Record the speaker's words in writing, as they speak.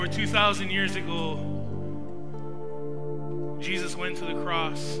2,000 years ago, Jesus went to the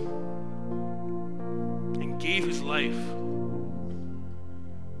cross and gave his life.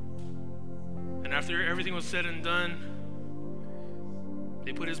 And after everything was said and done,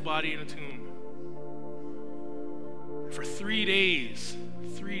 they put his body in a tomb. For 3 days,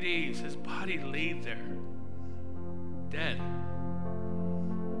 his body laid there, dead.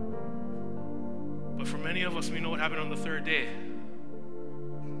 But for many of us, we know what happened on the third day.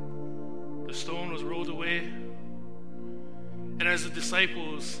 The stone was rolled away, and as the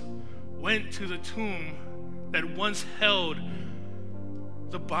disciples went to the tomb that once held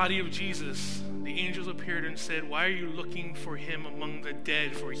the body of Jesus, the angels appeared and said, "Why are you looking for him among the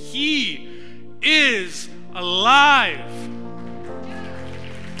dead? For he is alive."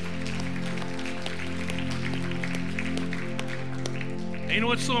 And you know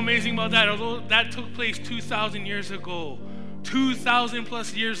what's so amazing about that? Although that took place 2,000 years ago, 2,000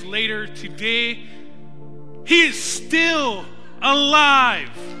 plus years later, today, he is still alive.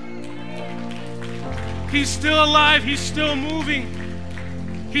 He's still alive. He's still moving.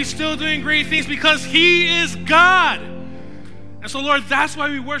 He's still doing great things because he is God. And so, Lord, that's why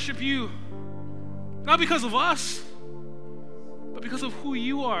we worship you. Not because of us, but because of who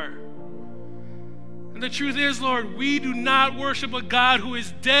you are. And the truth is, Lord, we do not worship a God who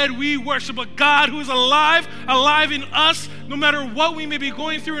is dead. We worship a God who is alive, alive in us, no matter what we may be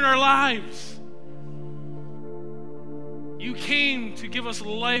going through in our lives. You came to give us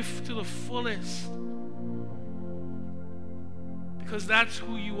life to the fullest because that's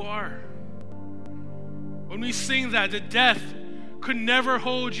who you are. When we sing that, the death could never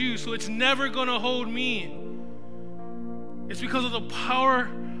hold you, so it's never going to hold me. It's because of the power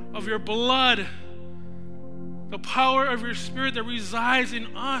of your blood, the power of your Spirit that resides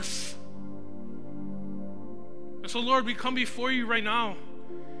in us. And so, Lord, we come before you right now.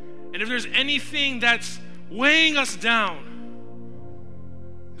 And if there's anything that's weighing us down,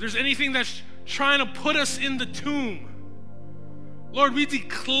 if there's anything that's trying to put us in the tomb, Lord, we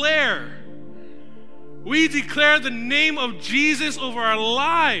declare the name of Jesus over our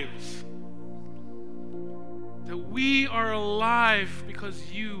lives. That we are alive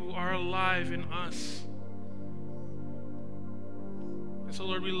because you are alive in us. And so,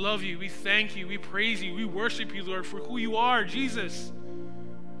 Lord, we love you, we thank you, we praise you, we worship you, Lord, for who you are, Jesus.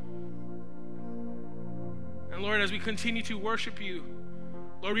 And Lord, as we continue to worship you,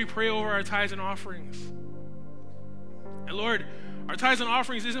 Lord, we pray over our tithes and offerings. And Lord, our tithes and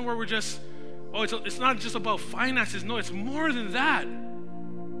offerings isn't where we're just, it's not just about finances. No, it's more than that.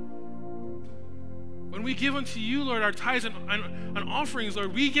 When we give unto you, Lord, our tithes and offerings,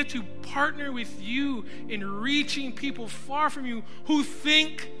 Lord, we get to partner with you in reaching people far from you who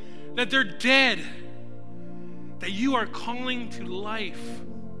think that they're dead, that you are calling to life.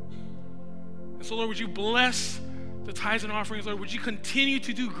 And so, Lord, would you bless the tithes and offerings, Lord? Would you continue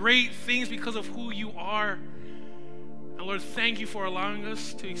to do great things because of who you are? And Lord, thank you for allowing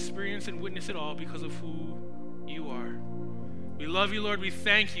us to experience and witness it all because of who you are. We love you, Lord. We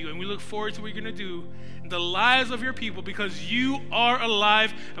thank you, and we look forward to what you're going to do in the lives of your people because you are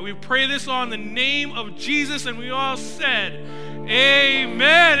alive. And we pray this all in the name of Jesus, and we all said,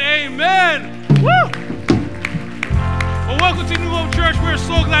 amen, amen. Woo! Well, welcome to New Hope Church. We're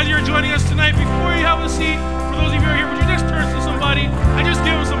so glad you're joining us tonight. Before you have a seat, for those of you who are here, would you just turn to somebody and just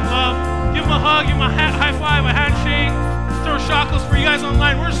give them some love? Give them a hug, give them a high five, a handshake. Throw chocolates for you guys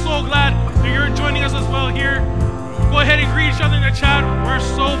online. We're so glad that you're joining us as well here. Go ahead and greet each other in the chat. We're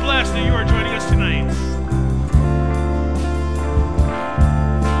so blessed that you are joining us tonight.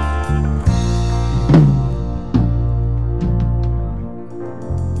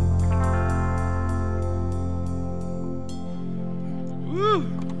 Woo!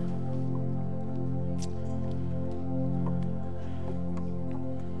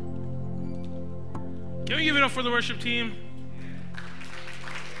 Can we give it up for the worship team?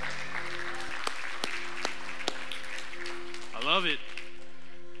 I love it.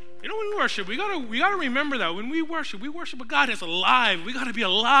 You know, when we worship, we gotta remember that when we worship a God that's alive. We gotta be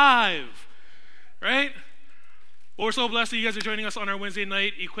alive, right? Well, we're so blessed that you guys are joining us on our Wednesday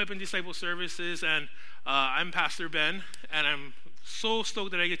night Equip and Disciple services, and I'm Pastor Ben, and I'm so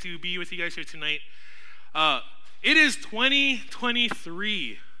stoked that I get to be with you guys here tonight. It is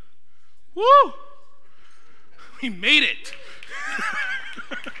 2023. Woo! We made it.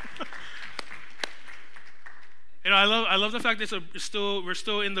 You know, I love the fact that we're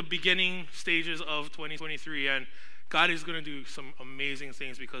still in the beginning stages of 2023, and God is going to do some amazing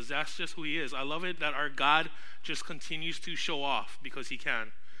things because that's just who he is. I love it that our God just continues to show off because he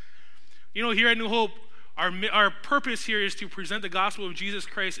can. You know, here at New Hope, our purpose here is to present the gospel of Jesus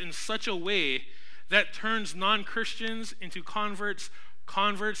Christ in such a way that turns non-Christians into converts,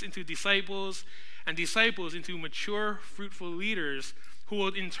 converts into disciples, and disciples into mature, fruitful leaders who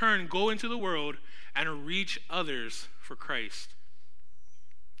will in turn go into the world and reach others for Christ.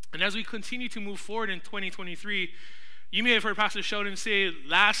 And as we continue to move forward in 2023, you may have heard Pastor Sheldon say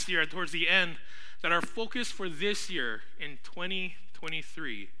last year towards the end that our focus for this year in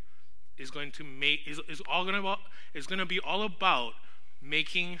 2023 is going to be all about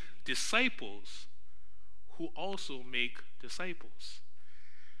making disciples who also make disciples.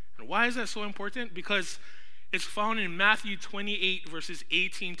 And why is that so important? Because it's found in Matthew 28, verses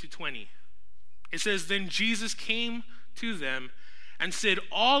 18 to 20. It says, "Then Jesus came to them and said,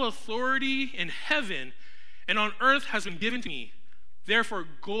 'All authority in heaven and on earth has been given to me. Therefore,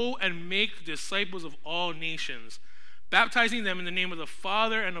 go and make disciples of all nations, baptizing them in the name of the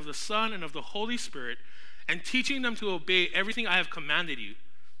Father and of the Son and of the Holy Spirit, and teaching them to obey everything I have commanded you.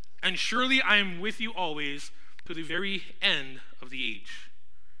 And surely I am with you always to the very end of the age.'"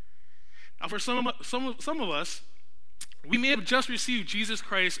 Now, for some of us, we may have just received Jesus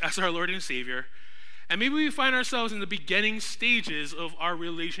Christ as our Lord and Savior, and maybe we find ourselves in the beginning stages of our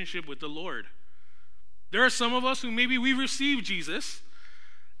relationship with the Lord. There are some of us who maybe we received Jesus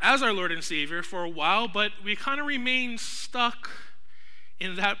as our Lord and Savior for a while, but we kind of remain stuck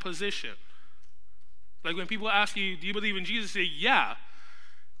in that position. Like when people ask you, "Do you believe in Jesus?" You say, "Yeah,"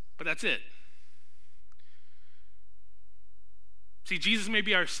 but that's it. See, Jesus may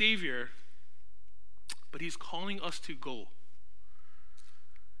be our Savior, but he's calling us to go.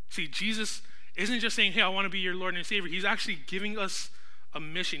 See, Jesus isn't just saying, "Hey, I want to be your Lord and Savior." He's actually giving us a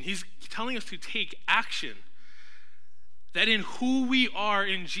mission. He's telling us to take action. That in who we are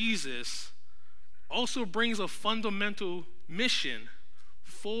in Jesus also brings a fundamental mission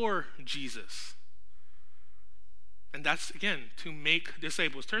for Jesus. And that's, again, to make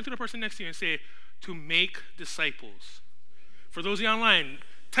disciples. Turn to the person next to you and say, "To make disciples." For those of you online,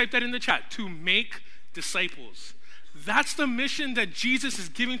 type that in the chat. To make disciples. That's the mission that Jesus is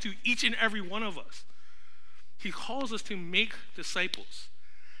giving to each and every one of us. He calls us to make disciples.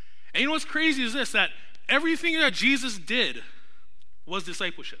 And you know what's crazy is this, that everything that Jesus did was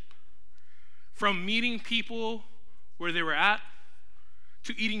discipleship. From meeting people where they were at,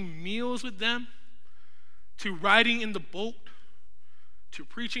 to eating meals with them, to riding in the boat, to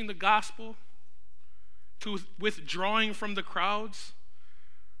preaching the gospel, to withdrawing from the crowds,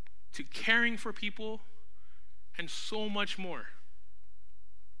 to caring for people, and so much more.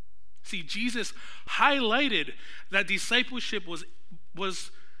 See, Jesus highlighted that discipleship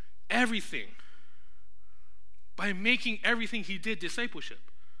was everything by making everything he did discipleship.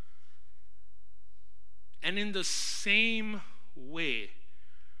 And in the same way,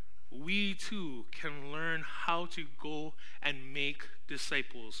 we too can learn how to go and make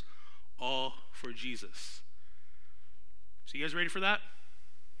disciples, all for Jesus. So you guys ready for that?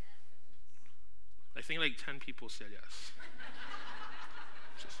 I think like 10 people said yes.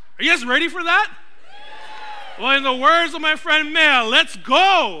 Are you guys ready for that? Well, in the words of my friend Mel, let's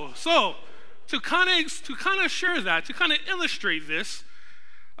go. So, to kind of share that, to kind of illustrate this,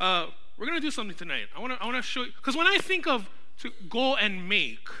 we're going to do something tonight. I want to show you, because when I think of to go and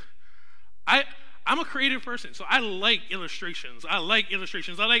make, I'm a creative person, so I like illustrations. I like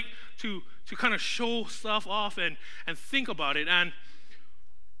to kind of show stuff off and think about it. And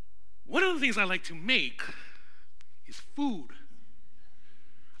one of the things I like to make is food.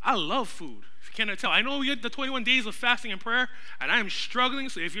 I love food, if you cannot tell. I know we get the 21 days of fasting and prayer, and I am struggling,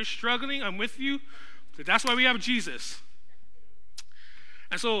 so if you're struggling, I'm with you. So that's why we have Jesus.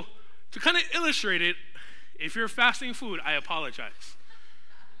 And so, to kind of illustrate it, if you're fasting food, I apologize.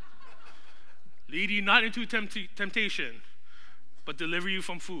 Lead you not into temptation, but deliver you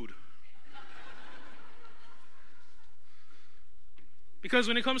from food. Because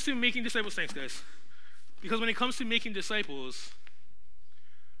when it comes to making disciples, thanks guys. Because when it comes to making disciples,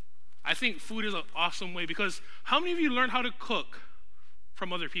 I think food is an awesome way. Because how many of you learned how to cook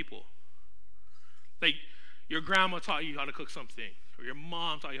from other people? Like your grandma taught you how to cook something, or your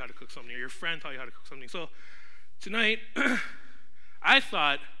mom taught you how to cook something, or your friend taught you how to cook something. So tonight, I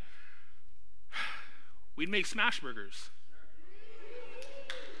thought we'd make smash burgers.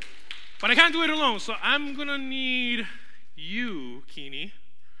 But I can't do it alone, so I'm going to need you, Keeney.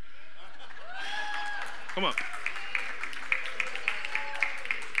 Come on.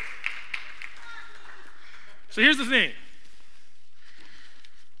 So here's the thing.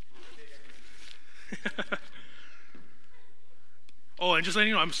 Oh, and just letting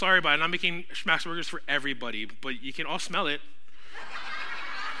you know, I'm sorry, but I'm not making smash burgers for everybody, but you can all smell it.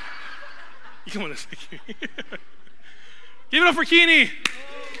 Come on, thank you. Give it up for Keeney.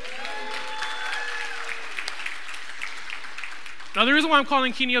 Now, the reason why I'm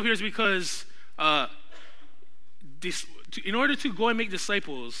calling Keeney up here is because in order to go and make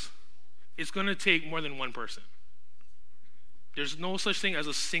disciples, it's going to take more than one person. There's no such thing as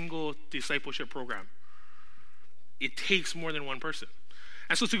a single discipleship program. It takes more than one person.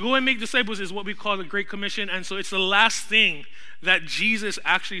 And so to go and make disciples is what we call the Great Commission. And so it's the last thing that Jesus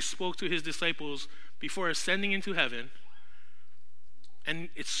actually spoke to his disciples before ascending into heaven. And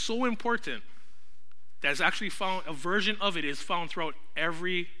it's so important that it's actually found, a version of it is found throughout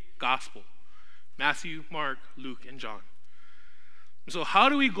every gospel. Matthew, Mark, Luke, and John. So how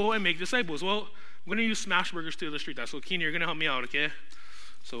do we go and make disciples? Well, I'm going to use smash burgers to illustrate that. So Keeney, you're going to help me out, okay?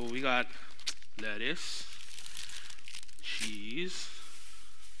 So we got lettuce, cheese,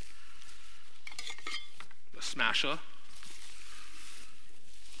 a smasher,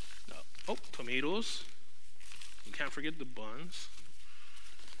 tomatoes. You can't forget the buns.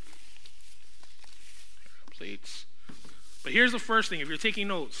 Plates. But here's the first thing. If you're taking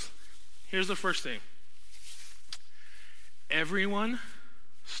notes, here's the first thing. Everyone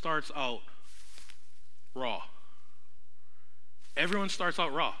starts out raw. Everyone starts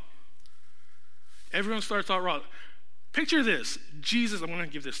out raw. Everyone starts out raw. Picture this. Jesus, I'm going to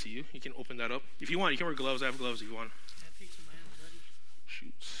give this to you. You can open that up. If you want, you can wear gloves. I have gloves if you want.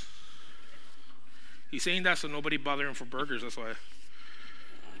 Shoots. He's saying that so nobody bother him for burgers. That's why.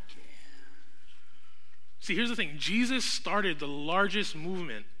 See, here's the thing. Jesus started the largest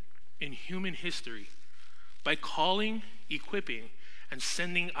movement in human history by calling, equipping, and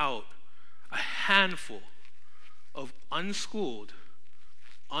sending out a handful of unschooled,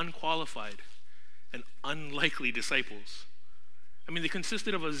 unqualified, and unlikely disciples. I mean, they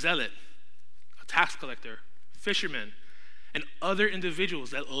consisted of a zealot, a tax collector, fishermen, and other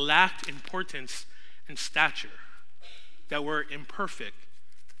individuals that lacked importance and stature, that were imperfect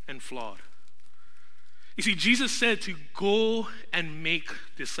and flawed. You see, Jesus said to go and make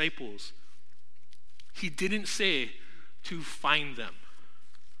disciples. He didn't say to find them.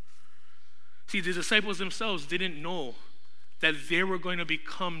 See, the disciples themselves didn't know that they were going to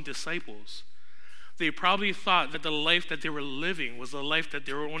become disciples. They probably thought that the life that they were living was the life that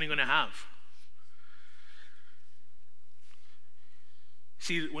they were only going to have.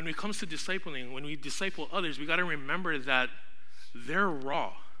 See, when it comes to discipling, when we disciple others, we got to remember that they're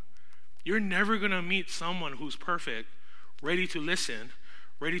raw. You're never going to meet someone who's perfect, ready to listen,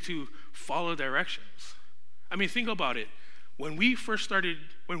 ready to follow directions. I mean, think about it. When we first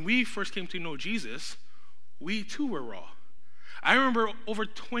came to know Jesus, we too were raw. I remember over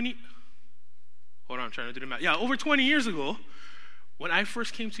 20 years ago, when I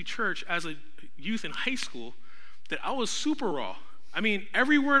first came to church as a youth in high school, that I was super raw. I mean,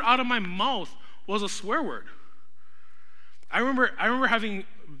 every word out of my mouth was a swear word. I remember having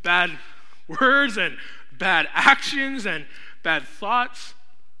bad words and bad actions and bad thoughts.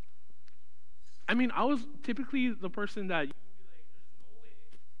 I mean, I was typically the person that you'd be like, there's no way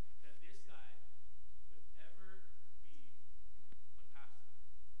that this guy could ever be a pastor. I don't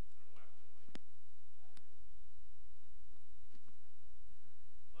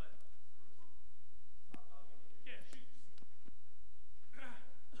know why I feel like but yeah, shoot. But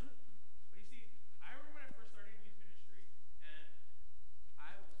you see, I remember when I first started in youth ministry, and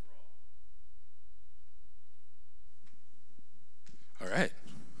I was raw. All right.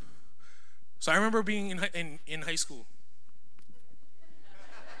 So I remember being in high school.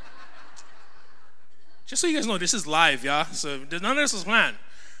 Just so you guys know, this is live, yeah. So none of this was planned.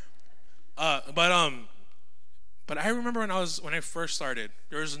 But I remember when I first started,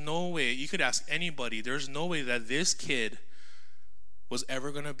 there was no way, you could ask anybody, there's no way that this kid was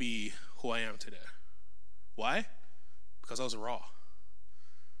ever gonna be who I am today. Why? Because I was raw.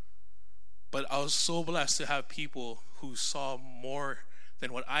 But I was so blessed to have people who saw more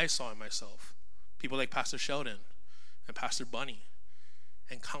than what I saw in myself. People like Pastor Sheldon and Pastor Bunny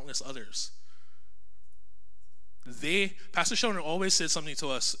and countless others. Pastor Sheldon always said something to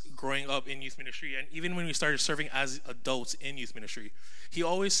us growing up in youth ministry, and even when we started serving as adults in youth ministry, he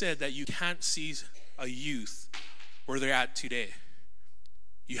always said that you can't see a youth where they're at today.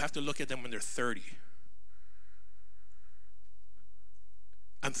 You have to look at them when they're 30.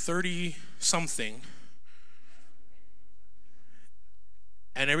 I'm 30-something,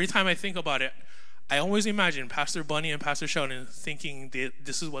 and every time I think about it, I always imagine Pastor Bunny and Pastor Sheldon thinking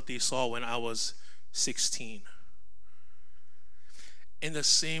this is what they saw when I was 16. In the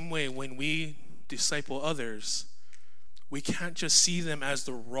same way, when we disciple others, we can't just see them as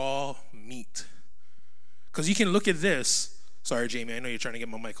the raw meat. Because you can look at this. Sorry, Jamie, I know you're trying to get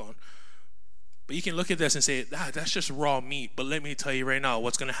my mic on. But you can look at this and say, that's just raw meat. But let me tell you right now,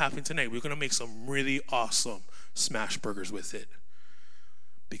 what's going to happen tonight, we're going to make some really awesome smash burgers with it.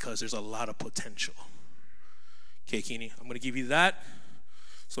 Because there's a lot of potential. Okay, Keeney, I'm going to give you that.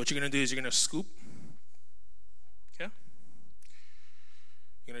 So what you're going to do is you're going to scoop. Okay?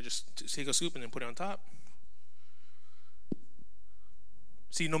 You're going to just take a scoop and then put it on top.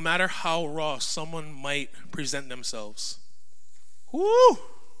 See, no matter how raw someone might present themselves. Woo!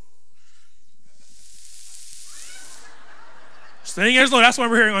 So you guys know that's what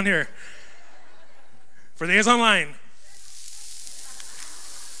we're hearing on here. For the guys online.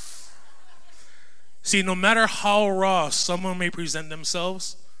 See, no matter how raw someone may present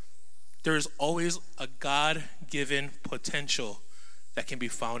themselves, there is always a God-given potential that can be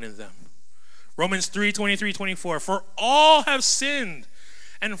found in them. Romans 3:23-24. For all have sinned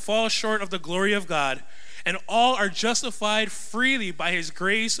and fall short of the glory of God, and all are justified freely by his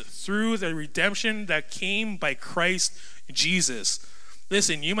grace through the redemption that came by Christ Jesus.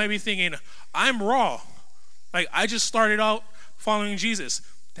 Listen, you might be thinking, I'm raw. Like, I just started out following Jesus.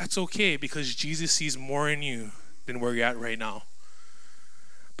 That's okay, because Jesus sees more in you than where you're at right now.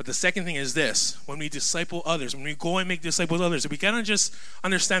 But the second thing is this. When we disciple others, when we go and make disciples of others, we cannot just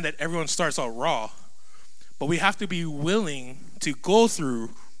understand that everyone starts out raw. But we have to be willing to go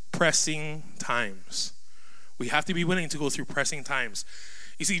through pressing times. We have to be willing to go through pressing times.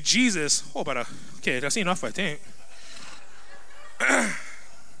 You see, Jesus, okay, that's enough, I think. I'm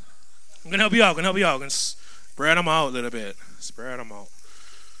going to help you out. I'm going to spread them out a little bit. Spread them out.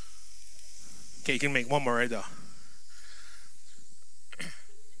 Okay, you can make one more right there.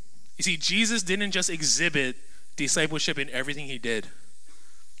 You see, Jesus didn't just exhibit discipleship in everything he did.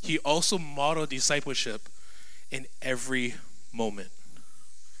 He also modeled discipleship in every moment.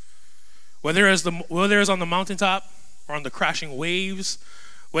 Whether it's on the mountaintop or on the crashing waves,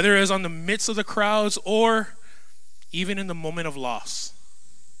 whether it's on the midst of the crowds or even in the moment of loss,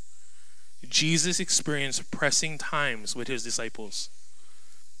 Jesus experienced pressing times with his disciples.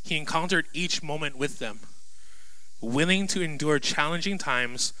 He encountered each moment with them, willing to endure challenging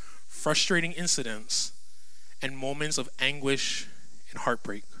times, frustrating incidents, and moments of anguish and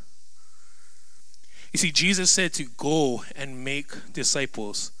heartbreak. You see, Jesus said to go and make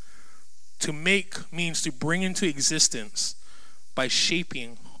disciples. To make means to bring into existence by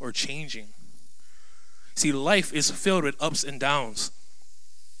shaping or changing. See, life is filled with ups and downs.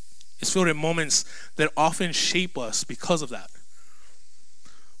 It's filled with moments that often shape us because of that.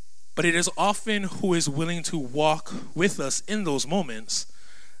 But it is often who is willing to walk with us in those moments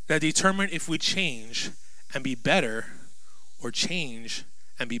that determine if we change and be better or change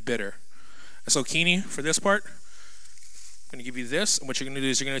and be bitter. And so, Keeney, for this part, I'm going to give you this. And what you're going to do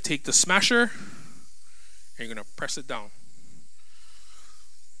is you're going to take the smasher and you're going to press it down.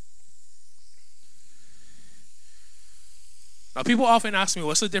 Now, people often ask me,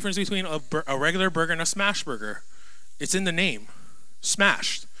 what's the difference between a regular burger and a smash burger? It's in the name.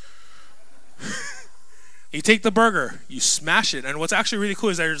 Smashed. You take the burger, you smash it. And what's actually really cool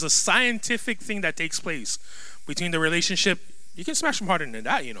is that there's a scientific thing that takes place between the relationship. You can smash them harder than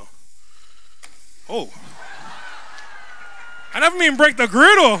that, you know. Oh. I never mean break the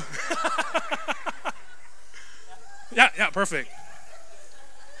griddle. Yeah, perfect.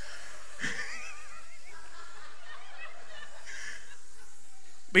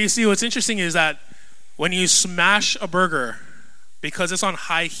 But you see, what's interesting is that when you smash a burger, because it's on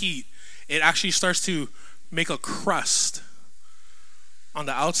high heat, it actually starts to make a crust on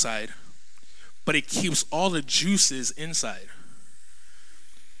the outside, but it keeps all the juices inside.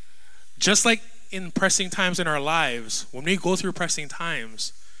 Just like in pressing times in our lives, when we go through pressing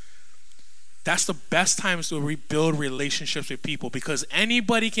times, that's the best times to rebuild relationships with people, because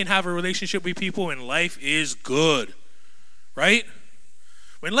anybody can have a relationship with people and life is good, right?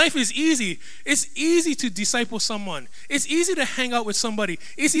 When life is easy, it's easy to disciple someone. It's easy to hang out with somebody.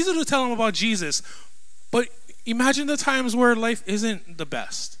 It's easy to tell them about Jesus. But imagine the times where life isn't the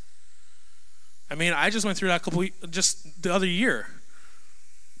best. I mean, I just went through that just the other year.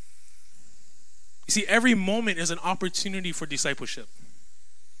 You see, every moment is an opportunity for discipleship.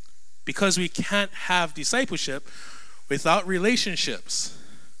 Because we can't have discipleship without relationships.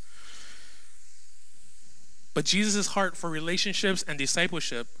 But Jesus' heart for relationships and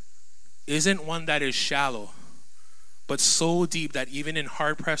discipleship isn't one that is shallow, but so deep that even in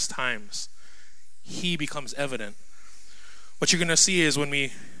hard-pressed times, he becomes evident. What you're going to see is when we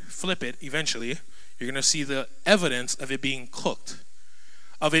flip it eventually, you're going to see the evidence of it being cooked,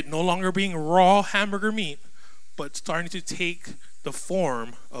 of it no longer being raw hamburger meat, but starting to take the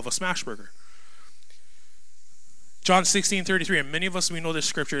form of a smash burger. John 16:33, and many of us, we know this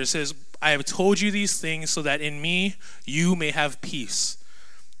scripture. It says, I have told you these things so that in me you may have peace.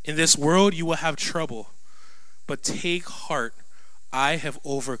 In this world you will have trouble, but take heart, I have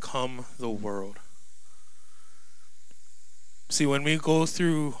overcome the world. See, when we go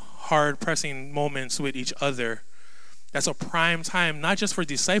through hard, pressing moments with each other, that's a prime time, not just for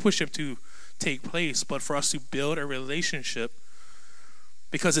discipleship to take place, but for us to build a relationship,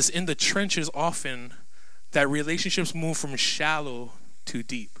 because it's in the trenches often that relationships move from shallow to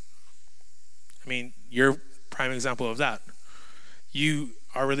deep. I mean, you're a prime example of that.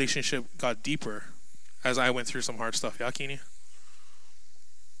 Our relationship got deeper as I went through some hard stuff. Yeah, Kini?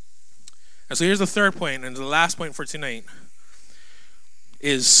 And so here's the third point, and the last point for tonight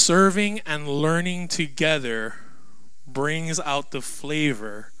is serving and learning together brings out the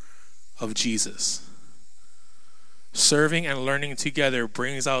flavor of Jesus. Serving and learning together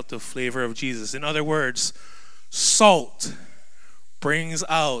brings out the flavor of Jesus. In other words, salt brings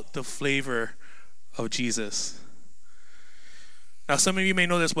out the flavor of Jesus. Now, some of you may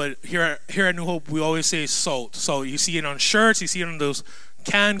know this, but here at New Hope, we always say salt. So you see it on shirts, you see it on those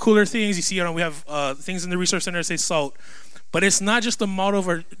can cooler things, you see it on, we have things in the resource center that say salt. But it's not just the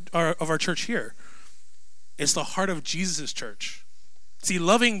motto of our church here. It's the heart of Jesus' church. See,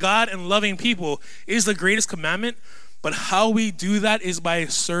 loving God and loving people is the greatest commandment, but how we do that is by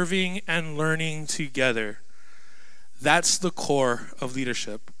serving and learning together. That's the core of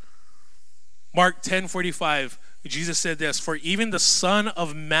leadership. Mark 10:45, Jesus said this, for even the Son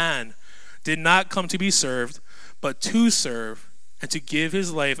of Man did not come to be served, but to serve and to give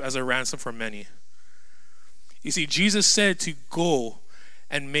his life as a ransom for many. You see, Jesus said to go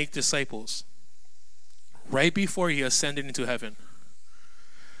and make disciples right before he ascended into heaven.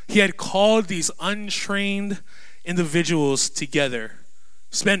 He had called these untrained individuals together,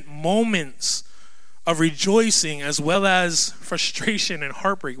 spent moments of rejoicing as well as frustration and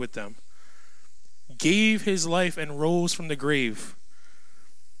heartbreak with them, gave his life and rose from the grave.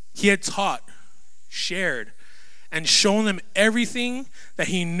 He had taught, shared, and shown them everything that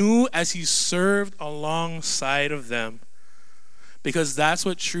he knew as he served alongside of them, because that's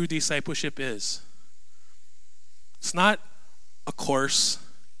what true discipleship is. It's not a course.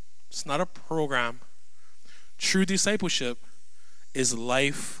 It's not a program. True discipleship is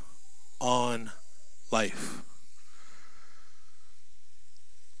life on life.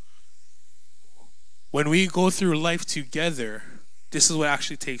 When we go through life together, this is what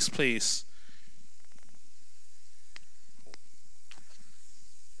actually takes place.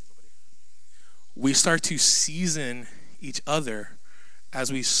 We start to season each other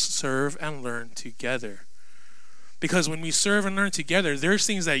as we serve and learn together. Because when we serve and learn together, there's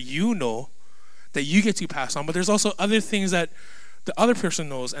things that you know that you get to pass on, but there's also other things that the other person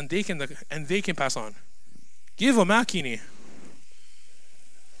knows and they can pass on. Give a makini.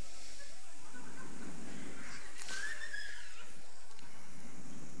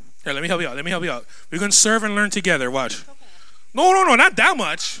 Here, let me help you out. We're going to serve and learn together. Watch. Okay. No, not that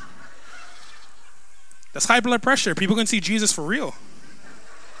much. That's high blood pressure. People can see Jesus for real.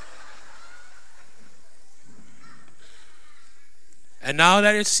 And now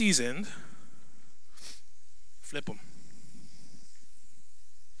that it's seasoned, flip them.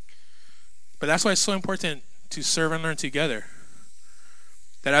 But that's why it's so important to serve and learn together.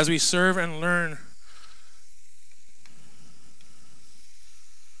 That as we serve and learn,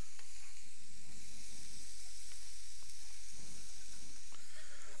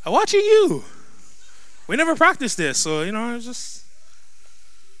 I'm watching you. We never practiced this, so, it's just...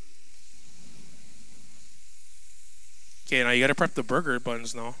 Okay, now you got to prep the burger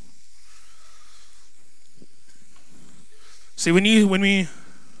buns now. See, when we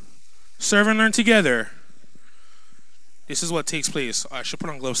serve and learn together, this is what takes place. I should put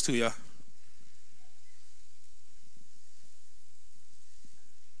on gloves too, yeah.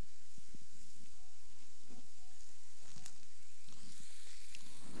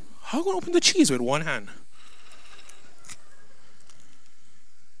 How am I going to open the cheese with one hand?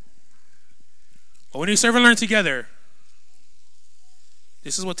 But when you serve and learn together,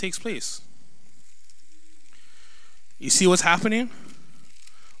 this is what takes place. You see what's happening?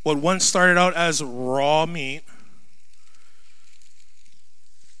 What once started out as raw meat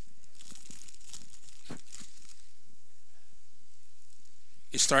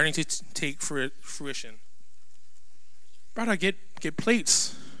is starting to take fruition. Brother, get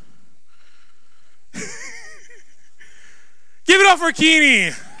plates. Give it up for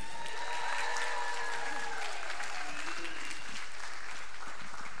Kini.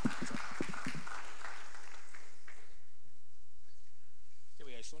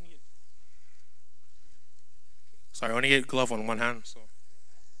 Sorry, I want to get glove on one hand. So.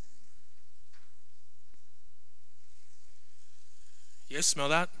 You guys smell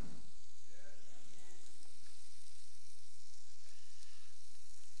that?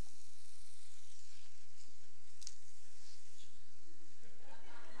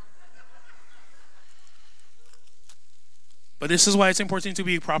 But this is why it's important to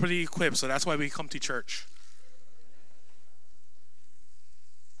be properly equipped. So that's why we come to church.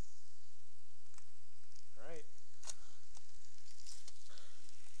 All right.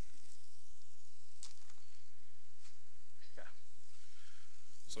 Yeah.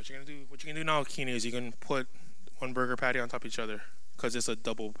 So what you're gonna do now, Keeney, is you can put one burger patty on top of each other because it's a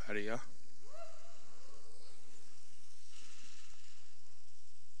double patty, yeah.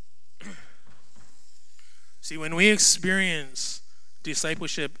 See, when we experience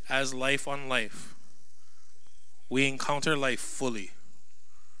discipleship as life on life, we encounter life fully.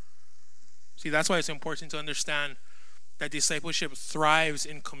 See, that's why it's important to understand that discipleship thrives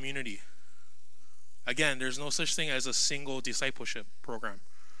in community. Again, there's no such thing as a single discipleship program.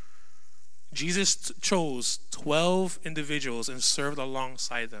 Jesus chose 12 individuals and served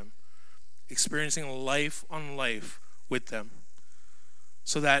alongside them, experiencing life on life with them,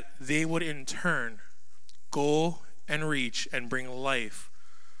 so that they would in turn go and reach and bring life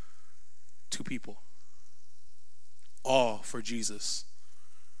to people. All for Jesus.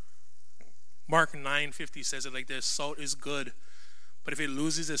 Mark 9:50 says it like this: salt is good, but if it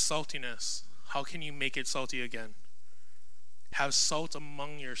loses its saltiness, how can you make it salty again? Have salt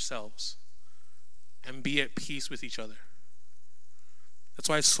among yourselves and be at peace with each other. That's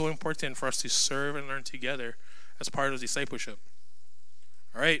why it's so important for us to serve and learn together as part of discipleship.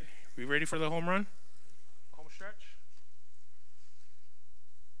 All right, we ready for the home run? Home stretch?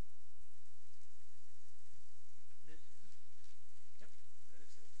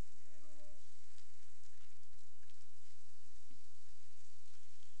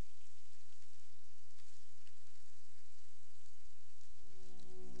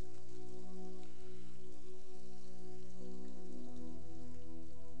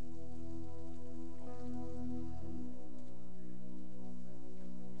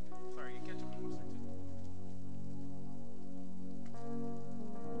 Sorry, you ketchup and mustard too.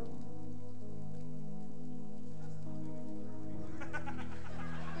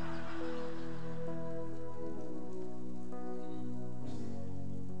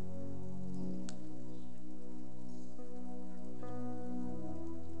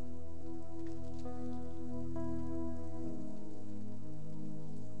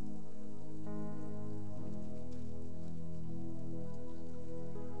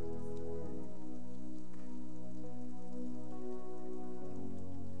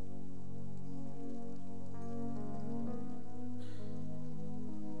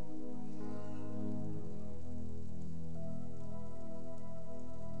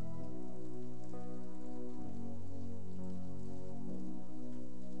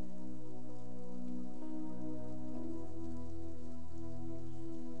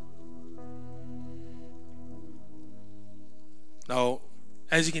 Now,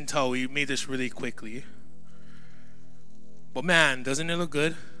 as you can tell, we made this really quickly. But man, doesn't it look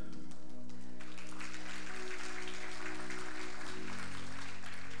good?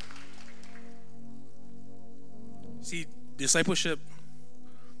 See, discipleship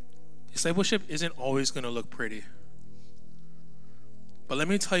isn't always going to look pretty. But let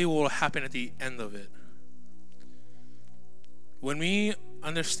me tell you what will happen at the end of it. When we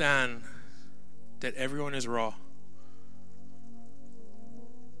understand that everyone is raw,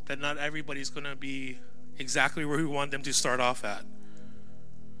 that not everybody's going to be exactly where we want them to start off at,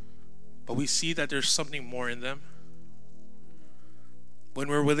 but we see that there's something more in them. When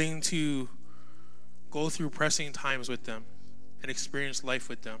we're willing to go through pressing times with them and experience life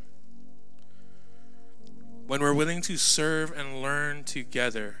with them, when we're willing to serve and learn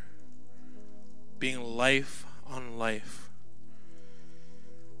together, being life on life,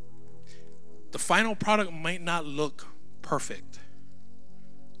 the final product might not look perfect.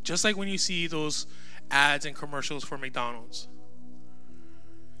 Just like when you see those ads and commercials for McDonald's.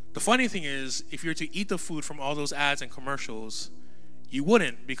 The funny thing is, if you're to eat the food from all those ads and commercials, you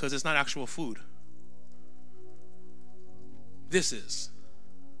wouldn't, because it's not actual food. This is.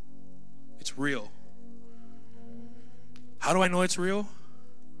 It's real. How do I know it's real?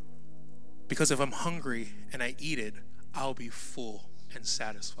 Because if I'm hungry and I eat it, I'll be full and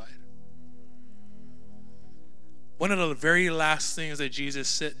satisfied. One of the very last things that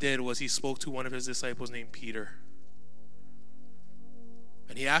Jesus did was he spoke to one of his disciples named Peter.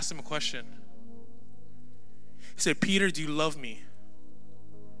 And he asked him a question. He said, "Peter, do you love me?"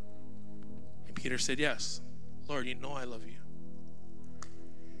 And Peter said, "Yes, Lord, you know I love you.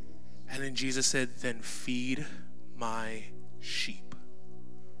 And then Jesus said, then feed my sheep.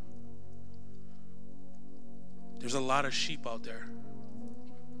 There's a lot of sheep out there.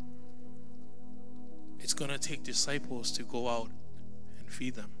 It's going to take disciples to go out and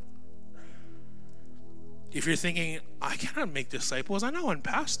feed them. If you're thinking, I cannot make disciples, I know I'm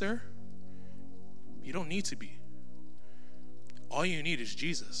pastor. You don't need to be. All you need is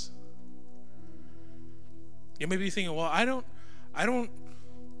Jesus. You may be thinking, well, I don't know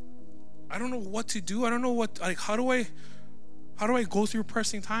what to do. I don't know how do I go through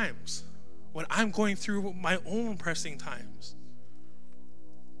pressing times when I'm going through my own pressing times?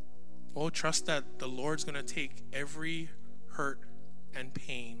 Well, trust that the Lord's going to take every hurt and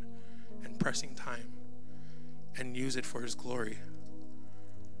pain and pressing time and use it for his glory,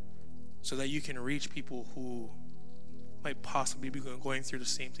 so that you can reach people who might possibly be going through the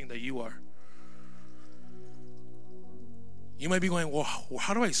same thing that you are. You might be going, well,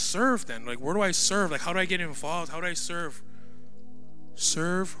 how do I serve then? Like, where do I serve? Like, how do I get involved? How do I serve?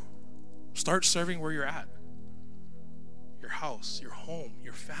 Start serving where you're at. Your house, your home,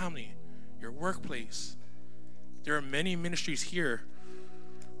 your family, your workplace. There are many ministries here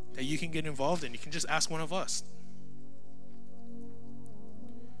that you can get involved in. You can just ask one of us.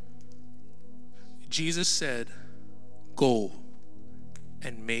 Jesus said, go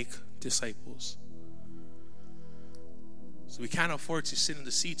and make disciples. So we can't afford to sit in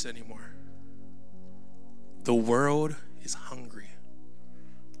the seats anymore. The world is hungry.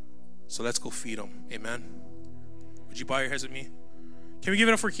 So let's go feed them. Amen. Would you bow your heads with me? Can we give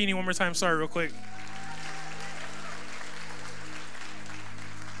it up for Keeney one more time? Sorry, real quick.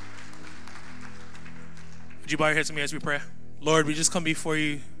 Would you bow your heads with me as we pray? Lord, we just come before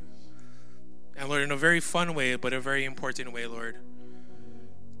you. And Lord, in a very fun way, but a very important way, Lord.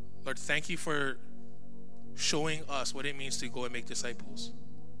 Lord, thank you for showing us what it means to go and make disciples.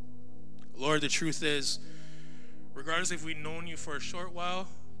 Lord, the truth is, regardless if we've known you for a short while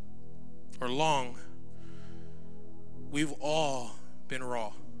or long, we've all been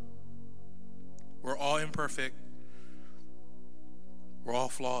raw. We're all imperfect. We're all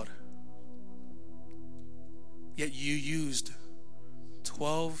flawed. Yet you used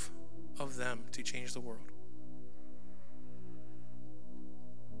 12 of them to change the world.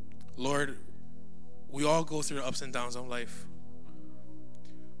 Lord, we all go through the ups and downs of life.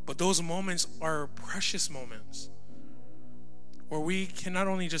 But those moments are precious moments where we can not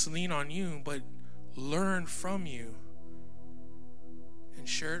only just lean on you, but learn from you and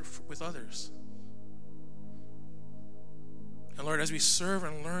share it with others. And Lord, as we serve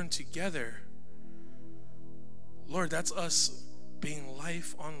and learn together, Lord, that's us being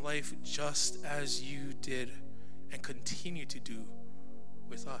life on life just as you did and continue to do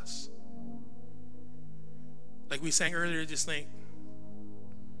with us. Like we sang earlier this night,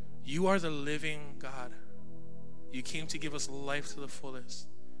 you are the living God. You came to give us life to the fullest.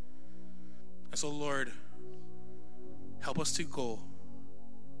 And so, Lord, help us to go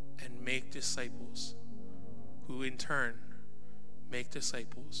and make disciples who in turn make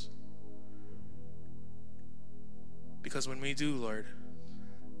disciples. Because when we do, Lord,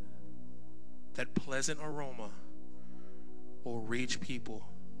 that pleasant aroma will reach people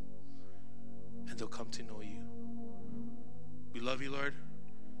and they'll come to know you. We love you, Lord.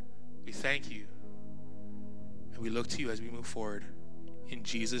 We thank you. And we look to you as we move forward. In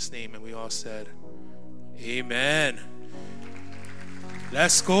Jesus' name, and we all said, amen.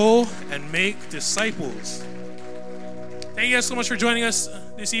 Let's go and make disciples. Thank you guys so much for joining us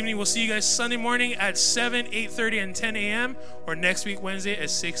this evening. We'll see you guys Sunday morning at 7, 8:30, and 10 a.m. or next week, Wednesday at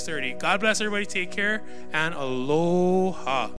 6:30. God bless everybody. Take care and aloha.